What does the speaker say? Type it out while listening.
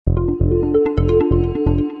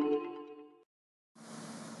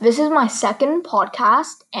This is my second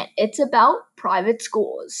podcast, and it's about private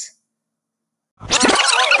schools.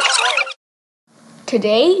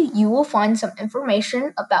 Today, you will find some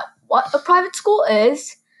information about what a private school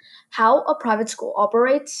is, how a private school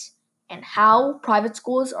operates, and how private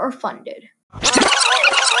schools are funded.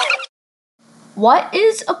 What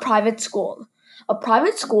is a private school? A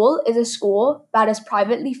private school is a school that is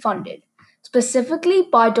privately funded, specifically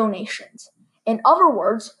by donations. In other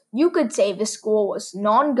words, you could say the school was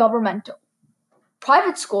non-governmental.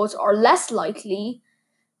 Private schools are less likely,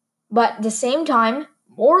 but at the same time,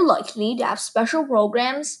 more likely to have special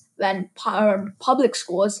programs than public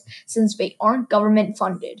schools since they aren't government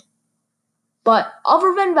funded. But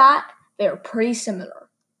other than that, they're pretty similar.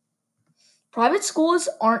 Private schools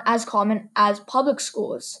aren't as common as public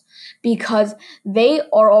schools because they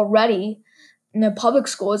are already in the public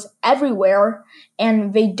schools everywhere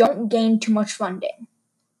and they don't gain too much funding.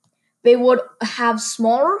 They would have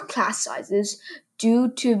smaller class sizes due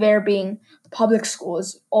to there being public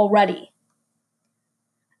schools already,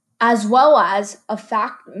 as well as a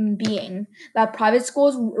fact being that private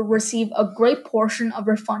schools receive a great portion of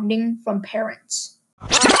their funding from parents.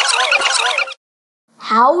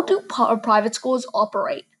 How do private schools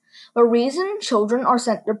operate? The reason children are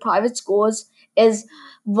sent to private schools is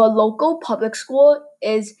the local public school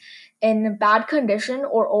is in bad condition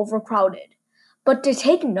or overcrowded. But to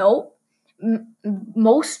take note,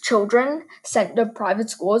 most children sent to private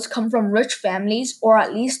schools come from rich families or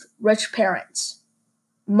at least rich parents.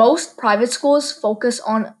 Most private schools focus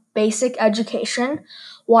on basic education,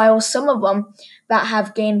 while some of them that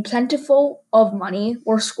have gained plentiful of money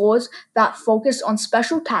were schools that focus on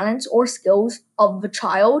special talents or skills of the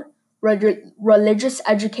child, religious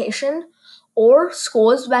education, or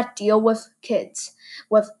schools that deal with kids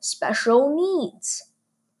with special needs.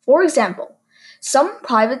 For example, some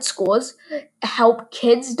private schools help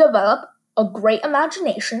kids develop a great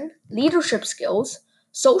imagination, leadership skills,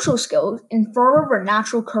 social skills, and further their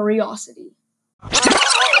natural curiosity.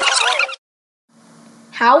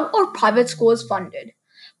 How are private schools funded?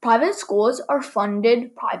 Private schools are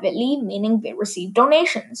funded privately, meaning they receive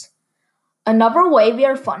donations. Another way they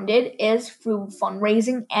are funded is through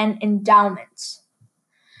fundraising and endowments.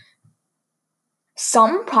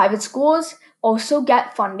 Some private schools also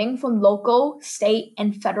get funding from local, state,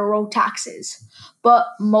 and federal taxes, but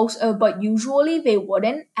usually they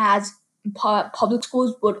wouldn't, as public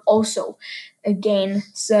schools would also gain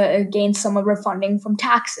some of their funding from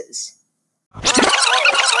taxes.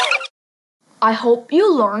 I hope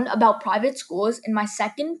you learned about private schools in my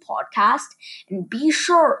second podcast, and be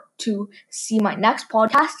sure to see my next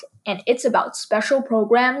podcast, and it's about special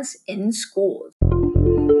programs in schools.